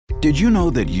Did you know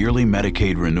that yearly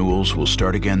Medicaid renewals will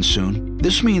start again soon?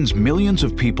 This means millions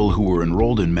of people who were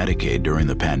enrolled in Medicaid during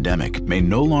the pandemic may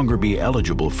no longer be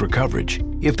eligible for coverage.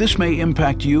 If this may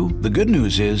impact you, the good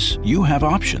news is you have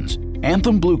options.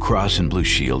 Anthem Blue Cross and Blue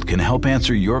Shield can help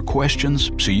answer your questions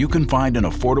so you can find an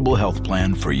affordable health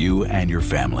plan for you and your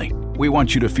family. We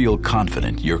want you to feel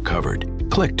confident you're covered.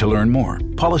 Click to learn more.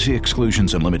 Policy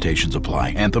exclusions and limitations apply.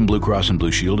 Anthem Blue Cross and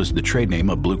Blue Shield is the trade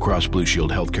name of Blue Cross Blue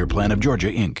Shield Healthcare Plan of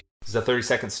Georgia, Inc. This is a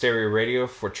 30-second stereo radio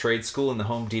for Trade School in the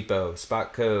Home Depot.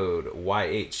 Spot code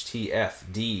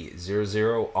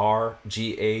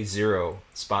YHTFD00RGA0.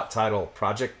 Spot title,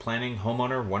 Project Planning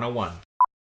Homeowner 101.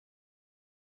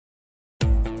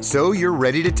 So you're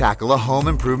ready to tackle a home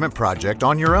improvement project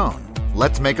on your own.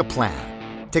 Let's make a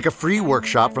plan. Take a free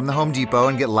workshop from the Home Depot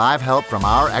and get live help from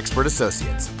our expert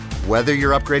associates. Whether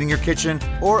you're upgrading your kitchen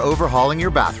or overhauling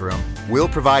your bathroom, we'll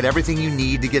provide everything you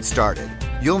need to get started.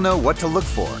 You'll know what to look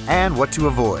for and what to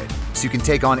avoid, so you can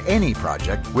take on any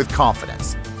project with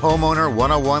confidence. Homeowner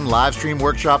 101 live stream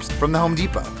workshops from the Home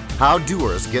Depot. How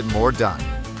doers get more done.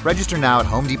 Register now at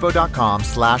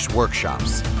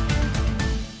homedepot.com/workshops.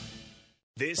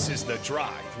 This is The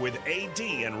Drive with AD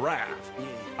and Rav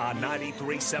on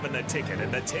 93.7 The Ticket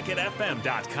and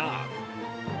theticketfm.com.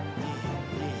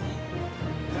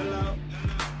 Hello.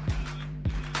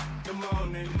 Good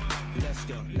morning. Let's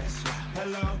go.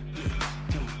 Hello.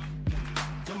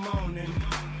 Good morning.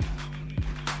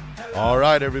 All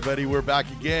right, everybody, we're back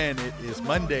again. It is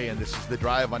Monday, and this is The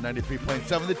Drive on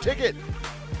 93.7 The Ticket.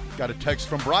 Got a text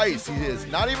from Bryce. He is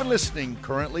not even listening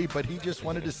currently, but he just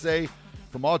wanted to say,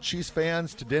 from all Chiefs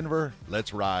fans to Denver,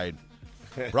 let's ride.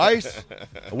 Bryce,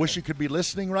 I wish you could be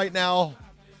listening right now,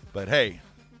 but hey,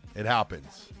 it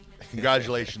happens.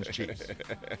 Congratulations, Chiefs.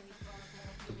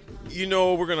 You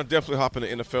know, we're going to definitely hop into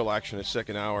NFL action in the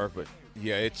second hour, but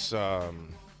yeah, it's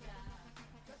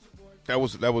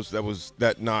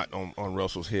that knot on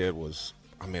Russell's head was,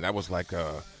 I mean, that was like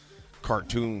a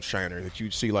cartoon shiner that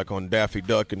you'd see like on Daffy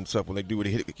Duck and stuff when they do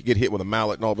it, get hit with a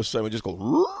mallet and all of a sudden it just goes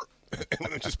and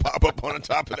then it just pop up on the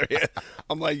top of their head.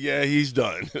 I'm like, yeah, he's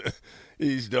done.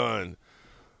 He's done.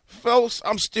 Fellas,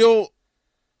 I'm still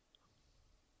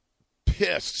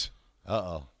pissed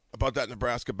about that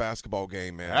Nebraska basketball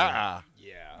game, man.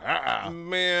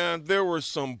 Man, there were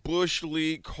some Bush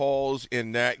League calls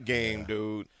in that game,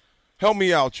 dude. Help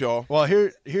me out, y'all. Well,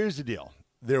 here's the deal.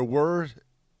 There were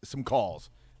some calls,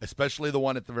 especially the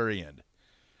one at the very end.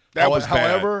 That was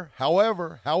bad.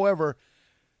 However,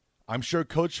 I'm sure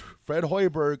Coach Fred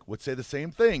Hoiberg would say the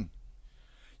same thing.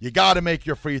 You got to make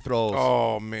your free throws.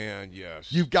 Oh man,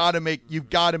 yes. You've got to make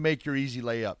your easy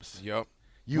layups. Yep.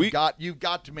 You've got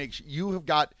to make you have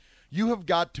got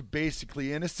to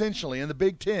basically and essentially in the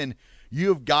Big Ten, you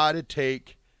have got to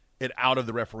take it out of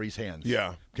the referee's hands.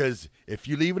 Yeah. Because if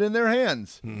you leave it in their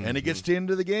hands and it gets to the end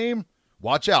of the game,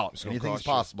 watch out. Anything's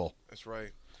possible. That's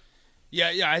right.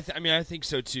 Yeah. I think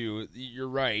so too. You're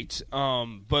right.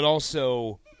 But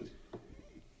also,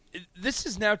 this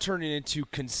is now turning into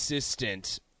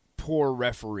consistent poor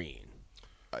refereeing.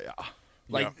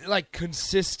 Like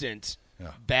consistent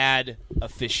bad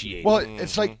officiating. Well,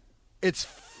 it's like it's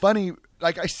funny.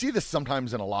 Like I see this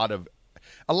sometimes in a lot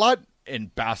in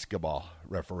basketball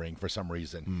refereeing for some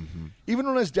reason. Even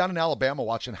when I was down in Alabama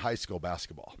watching high school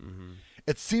basketball,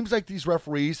 it seems like these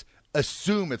referees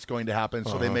assume it's going to happen,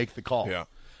 so they make the call. Yeah.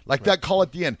 Like that call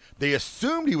at the end, they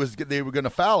assumed they were going to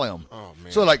foul him. Oh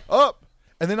man! So they're like, up.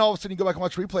 And then all of a sudden you go back and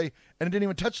watch replay, and it didn't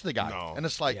even touch the guy. No. And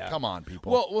it's like, come on,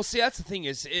 people. Well, see, that's the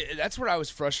thing that's what I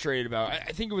was frustrated about.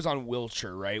 I think it was on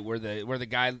Wilcher, right, where the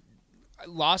guy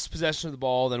lost possession of the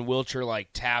ball, then Wilcher like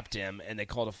tapped him, and they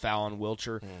called a foul on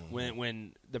Wilcher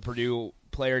when the Purdue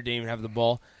player didn't even have the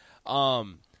ball.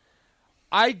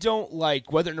 I don't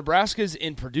like whether Nebraska's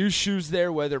in Purdue's shoes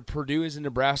there, whether Purdue is in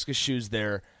Nebraska's shoes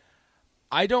there.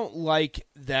 I don't like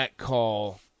that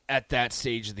call at that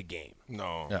stage of the game.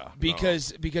 No. Yeah.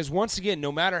 Because once again,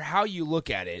 no matter how you look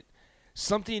at it,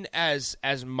 something as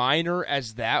minor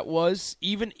as that was,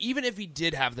 even if he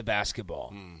did have the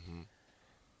basketball,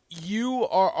 you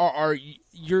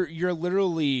you're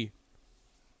literally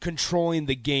controlling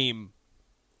the game,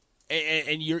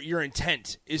 and your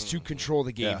intent is to control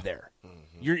the game there.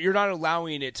 You're not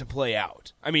allowing it to play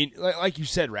out. I mean, like you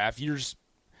said, Raph, you're just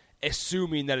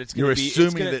assuming that it's going to be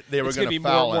that they were going to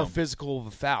foul more physical of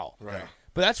a foul. Right.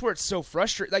 But that's where it's so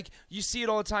frustrating. Like you see it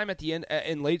all the time at the end,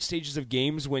 in late stages of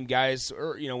games when guys,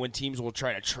 or when teams will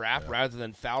try to trap rather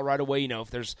than foul right away. If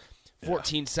there's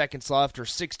 14 seconds left or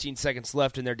 16 seconds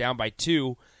left and they're down by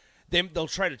 2, they'll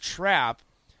try to trap.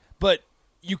 But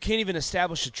you can't even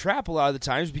establish a trap a lot of the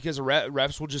times because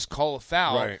refs will just call a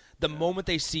foul the moment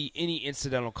they see any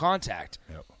incidental contact.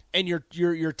 Yep. And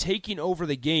you're taking over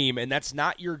the game, and that's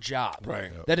not your job.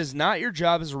 Right. Yep. That is not your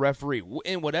job as a referee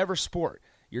in whatever sport.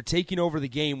 You're taking over the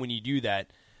game when you do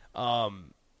that.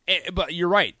 But you're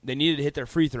right. They needed to hit their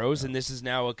free throws, and this is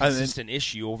now a consistent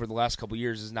issue over the last couple of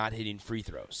years is not hitting free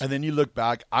throws. And then you look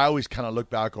back. I always kind of look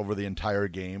back over the entire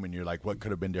game, and you're like, what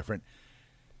could have been different?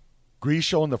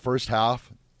 Grisho in the first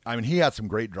half, I mean, he had some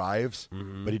great drives,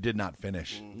 but he did not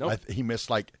finish. Nope. He missed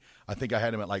I think I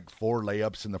had him at 4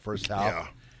 layups in the first half. Yeah.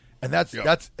 And that's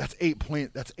 8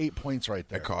 points. That's 8 points right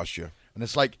there. That cost you. And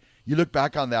it's like you look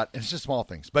back on that, and it's just small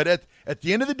things. But at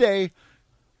the end of the day,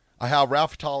 I have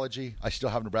Raphtology. I still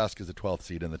have Nebraska as a 12th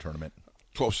seed in the tournament.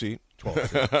 12 seed. 12th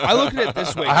seed. I look at it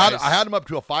this way, I guys. had him up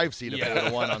to a 5 seed if they would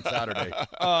have won on Saturday.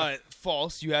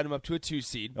 False. You had him up to a 2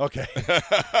 seed. Okay.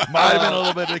 Might have been a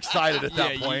little bit excited at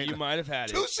that point. You might have had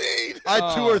it. 2 seed. I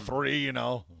had 2 or 3, you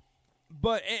know.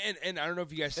 But and I don't know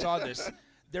if you guys saw this.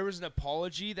 There was an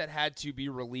apology that had to be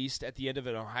released at the end of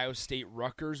an Ohio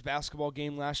State-Rutgers basketball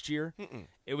game last year.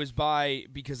 It was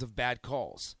because of bad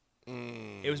calls.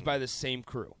 It was by the same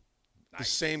crew. The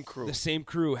same crew. The same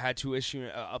crew had to issue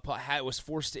was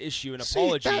forced to issue an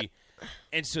apology,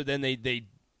 and so then they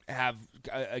have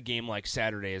a game like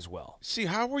Saturday as well. See,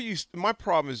 how were you? My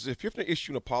problem is if you have to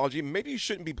issue an apology, maybe you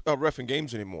shouldn't be reffing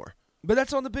games anymore. But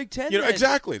that's on the Big Ten.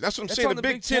 Exactly. That's what I'm saying. on The the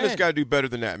Big Big Ten has Ten. got to do better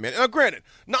than that, man. Now, granted,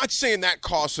 not saying that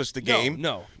costs us the game.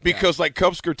 No. Because, like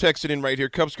Cubsker texted in right here,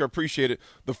 Cubsker, appreciate it.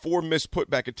 The 4 missed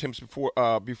putback attempts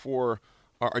before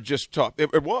are just tough.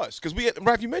 It was. Because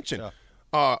Ralph, you mentioned,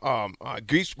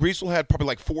 Griesel had probably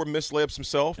like 4 missed layups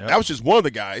himself. Yeah. That was just one of the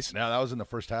guys. Yeah, that was in the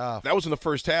first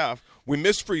half. We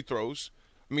missed free throws.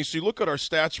 I mean, so you look at our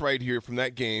stats right here from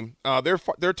that game.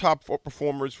 Their top 4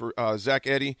 performers for Zach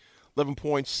Edey, 11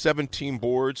 points, 17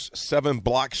 boards, 7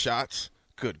 block shots.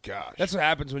 Good gosh. That's what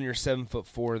happens when you're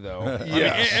 7'4", though.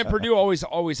 Yeah. And Purdue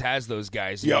always has those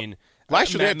guys. Yep. I mean,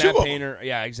 Last year they had 2 Matt of Painter.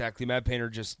 Yeah, exactly. Matt Painter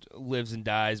just lives and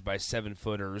dies by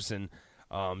 7-footers, and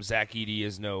Zach Edey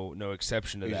is no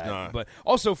exception to that. Not. But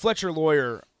also Fletcher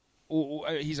Lawyer,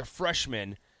 he's a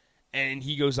freshman, and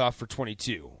he goes off for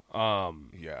 22.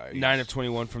 9 of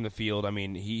 21 from the field. I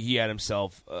mean, he had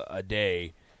himself a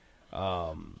day.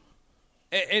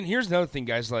 And here's another thing,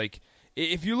 guys. Like,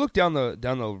 if you look down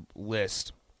the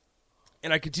list,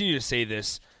 and I continue to say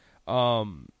this,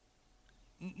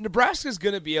 Nebraska's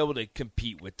going to be able to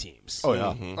compete with teams. Oh,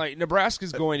 yeah. Like,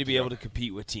 Nebraska's going to be able to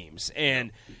compete with teams.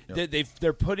 And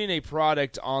they're putting a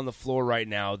product on the floor right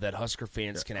now that Husker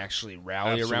fans can actually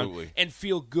rally around and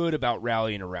feel good about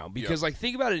rallying around. Because, like,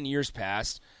 think about it in years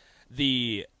past,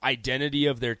 the identity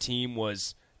of their team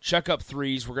was chuck up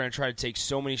threes. We're going to try to take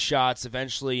so many shots.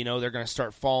 Eventually, they're going to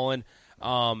start falling.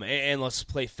 And let's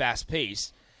play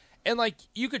fast-paced. And, like,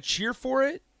 you could cheer for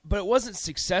it, but it wasn't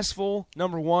successful,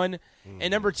 number one.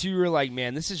 And number two, you're like,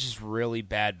 man, this is just really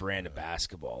bad brand of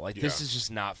basketball. Like, this is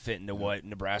just not fitting to what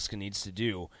Nebraska needs to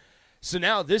do. So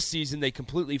now this season, they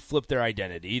completely flipped their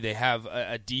identity. They have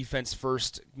a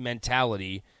defense-first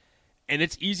mentality, and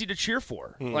it's easy to cheer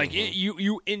for. Like,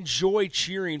 you enjoy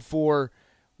cheering for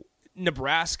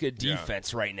Nebraska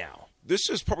defense right now.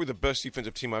 This is probably the best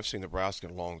defensive team I've seen Nebraska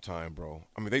in a long time, bro.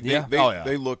 I mean,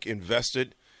 they look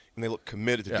invested and they look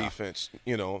committed to defense.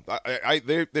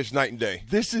 There's night and day.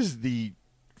 This is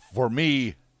for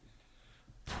me,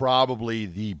 probably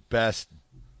the best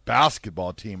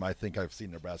basketball team I think I've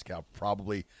seen Nebraska have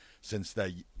probably since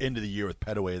the end of the year with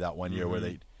Petaway that one year where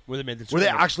they made the where they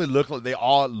actually they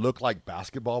all look like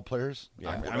basketball players.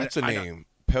 Yeah. That's a name.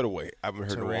 Petaway. I haven't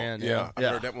heard it in a while. yeah. I've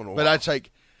heard that one in a while. But it's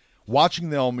like watching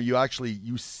them, you actually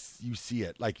you see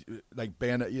it like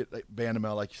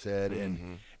Bandamel, like you said,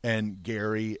 and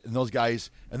Gary and those guys,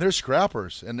 and they're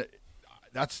scrappers, and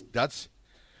that's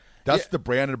the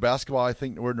brand of basketball I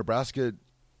think where Nebraska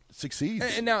succeeds.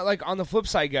 And now, like, on the flip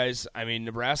side, guys, I mean,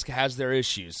 Nebraska has their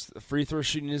issues. The free throw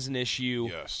shooting is an issue.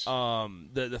 Yes.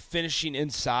 The finishing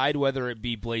inside, whether it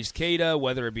be Blaise Keita,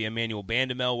 whether it be Emmanuel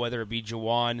Bandamel, whether it be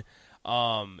Jawan,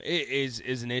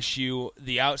 is an issue.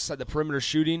 The outside, the perimeter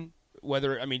shooting,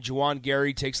 Jawan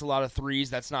Gary takes a lot of threes.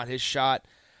 That's not his shot.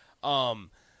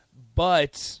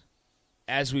 But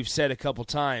as we've said a couple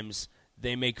times,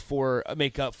 they make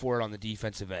up for it on the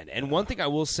defensive end. And one thing I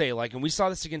will say, like, and we saw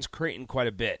this against Creighton quite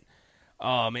a bit,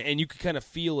 and you could kind of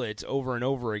feel it over and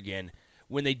over again,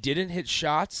 when they didn't hit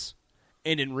shots,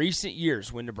 and in recent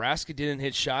years, when Nebraska didn't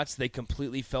hit shots, they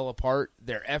completely fell apart.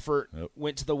 Their effort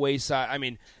went to the wayside. I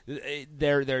mean, they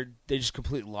just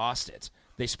completely lost it.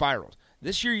 They spiraled.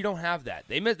 This year, you don't have that.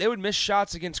 They would miss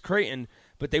shots against Creighton,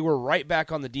 but they were right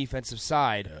back on the defensive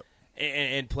side.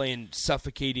 and playing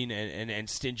suffocating and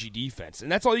stingy defense.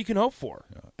 And that's all you can hope for.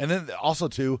 Yeah. And then also,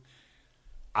 too,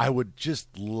 I would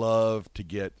just love to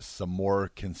get some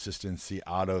more consistency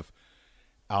out of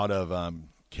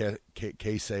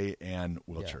Casey and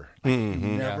Wilcher. Yeah. You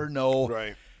never know.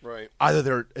 Right.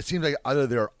 It seems like either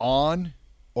they're on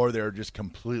or they're just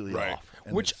completely off.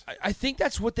 And which I think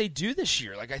that's what they do this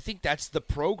year. Like, I think that's the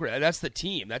program. That's the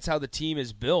team. That's how the team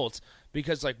is built.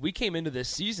 Because, like, we came into this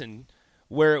season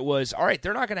where it was, all right,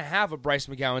 they're not going to have a Bryce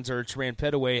McGowens or a Teran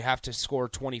Petaway have to score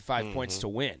 25 points to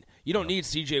win. You don't need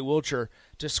C.J. Wilcher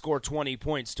to score 20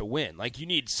 points to win. Like, you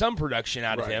need some production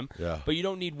out of him, but you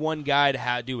don't need one guy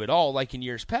to do it all like in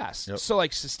years past. Yep. So,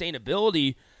 like,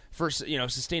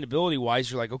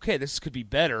 sustainability-wise, you're like, okay, this could be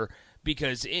better.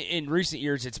 Because in recent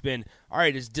years, it's been, all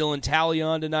right, is Dylan Talley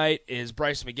on tonight? Is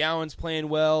Bryce McGowens playing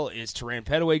well? Is Teran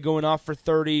Petaway going off for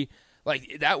 30?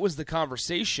 Like, that was the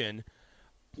conversation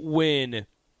when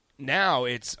now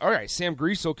it's, all right, Sam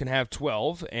Griesel can have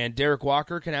 12, and Derek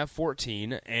Walker can have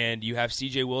 14, and you have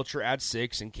C.J. Wilcher at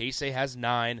 6, and Casey has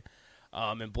 9,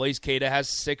 and Blaze Cada has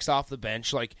 6 off the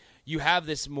bench. Like, you have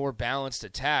this more balanced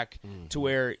attack to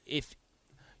where if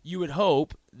you would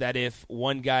hope that if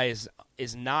one guy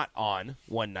is not on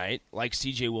one night, like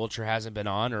C.J. Wilcher hasn't been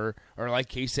on, or like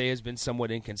Casey has been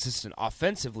somewhat inconsistent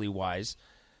offensively wise,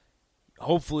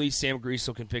 hopefully Sam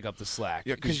Griesel can pick up the slack.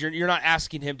 Yeah, because you're not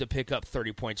asking him to pick up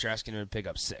 30 points, you're asking him to pick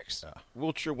up 6.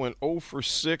 Wilcher went 0 for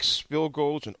 6 field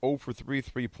goals and 0 for 3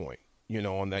 3-point.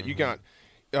 On that. You got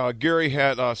Gary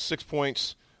had 6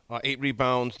 points, 8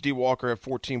 rebounds. D. Walker had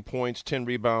 14 points, 10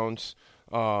 rebounds.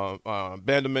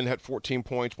 Bandeman had 14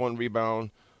 points, 1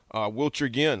 rebound. Wilcher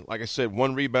again, like I said,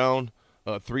 1 rebound,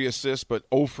 3 assists, but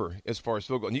 0 for as far as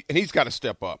field goal. And he's got to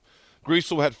step up.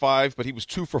 Griesel had 5, but he was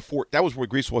 2 for 4. That was where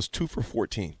Griesel was 2 for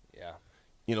 14. Yeah.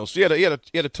 So he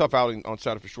had a tough outing on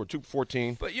Saturday for sure. 2 for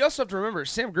 14. But you also have to remember,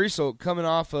 Sam Griesel coming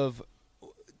off of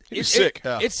He's sick.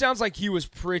 It sounds like he was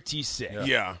pretty sick.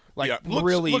 Yeah.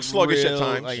 Looks sluggish at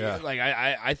times.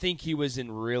 I think he was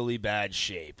in really bad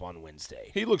shape on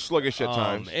Wednesday. He looked sluggish at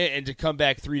times. And to come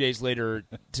back 3 days later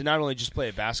to not only just play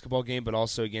a basketball game, but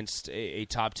also against a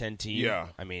top 10 team. Yeah.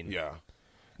 I mean. Yeah.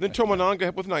 Then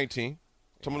Tomonanga with 19.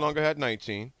 Tomonanga had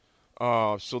 19.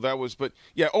 So that was – but,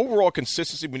 yeah, overall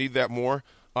consistency, we need that more.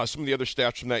 Some of the other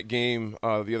stats from that game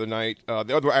the other night,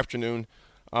 the other afternoon,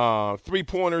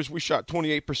 3-pointers, we shot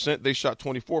 28%. They shot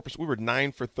 24%. We were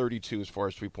 9 for 32 as far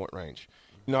as 3-point range.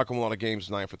 You're not going to win a lot of games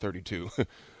 9 for 32.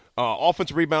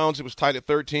 Offensive rebounds, it was tied at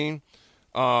 13.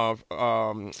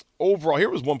 Overall, here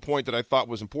was one point that I thought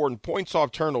was important. Points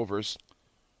off turnovers,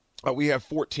 we had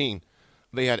 14.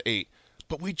 They had 8.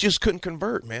 But we just couldn't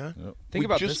convert, man. Yep. Think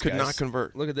about this, this, could guys. not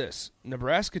convert. Look at this.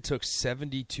 Nebraska took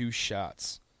 72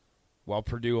 shots, while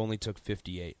Purdue only took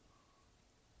 58.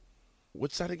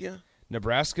 What's that again?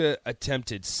 Nebraska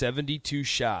attempted 72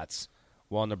 shots,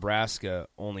 while Nebraska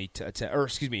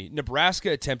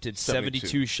attempted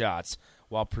 72 shots,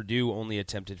 while Purdue only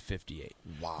attempted 58.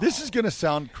 Wow. This is going to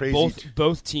sound crazy.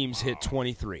 Both teams hit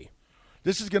 23.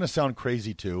 This is going to sound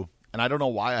crazy, too, and I don't know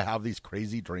why I have these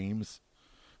crazy dreams.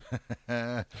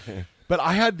 But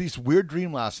I had this weird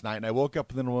dream last night, and I woke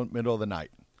up in the middle of the night.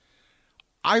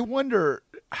 I wonder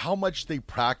how much they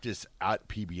practice at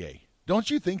PBA.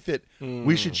 Don't you think that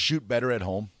we should shoot better at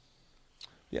home?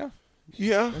 Yeah.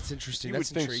 That's interesting. You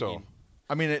That's would think intriguing. so.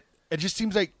 I mean, it just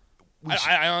seems like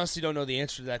I honestly don't know the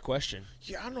answer to that question.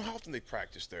 Yeah, I don't know how often they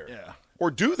practice there. Yeah.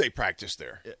 Or do they practice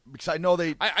there? Because I know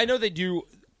they. I know they do.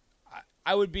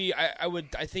 I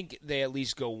think they at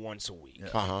least go once a week.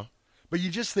 Uh-huh. But you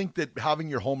just think that having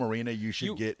your home arena, you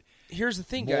should get. Here's the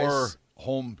thing, more guys.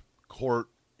 Home court.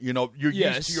 You're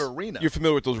used to your arena. You're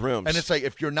familiar with those rims, and it's like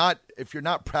if you're not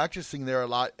practicing there a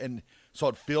lot, and so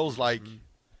it feels like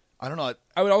I don't know.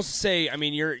 I would also say, I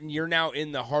mean, you're now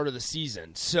in the heart of the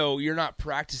season, so you're not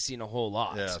practicing a whole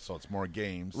lot. Yeah, so it's more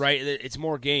games, right? It's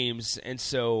more games, and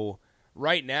so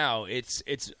right now it's.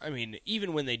 I mean,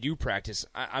 even when they do practice,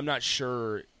 I'm not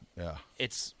sure. Yeah,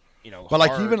 it's.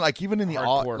 But even in the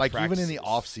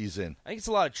off season, I think it's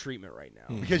a lot of treatment right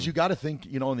now because you got to think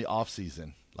in the off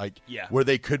season, where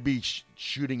they could be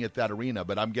shooting at that arena,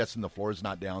 but I'm guessing the floor is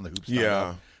not down, the hoops not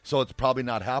up, so it's probably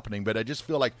not happening. But I just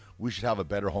feel like we should have a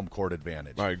better home court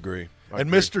advantage. I agree.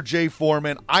 Mr. J.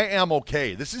 Foreman, I am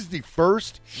okay. This is the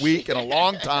first week in a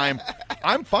long time.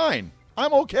 I'm fine.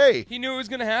 I'm okay. He knew it was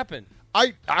going to happen.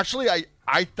 I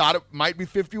thought it might be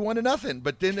 51-0,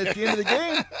 but then at the end of the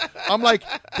game, I'm like,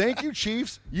 thank you,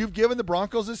 Chiefs. You've given the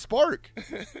Broncos a spark.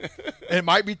 It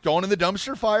might be thrown in the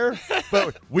dumpster fire,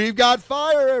 but we've got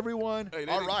fire, everyone. Hey,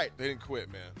 all right. They didn't quit,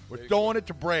 man. We're throwing it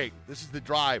to break. This is the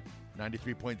drive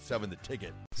 93.7 The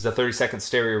Ticket. This is a 30-second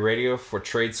stereo radio for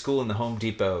Trade School in the Home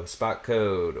Depot. Spot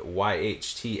code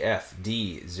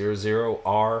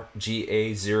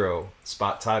YHTFD00RGA0.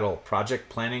 Spot title, Project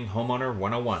Planning Homeowner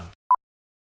 101.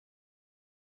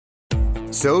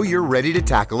 So you're ready to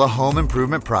tackle a home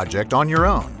improvement project on your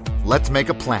own. Let's make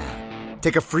a plan.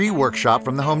 Take a free workshop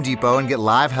from the Home Depot and get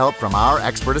live help from our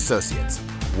expert associates.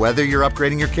 Whether you're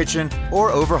upgrading your kitchen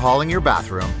or overhauling your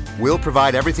bathroom, we'll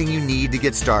provide everything you need to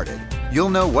get started. You'll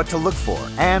know what to look for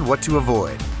and what to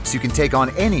avoid, so you can take on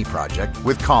any project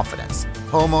with confidence.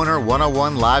 Homeowner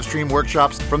 101 live stream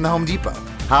workshops from the Home Depot.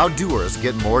 How doers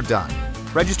get more done.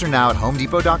 Register now at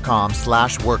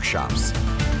homedepot.com/workshops.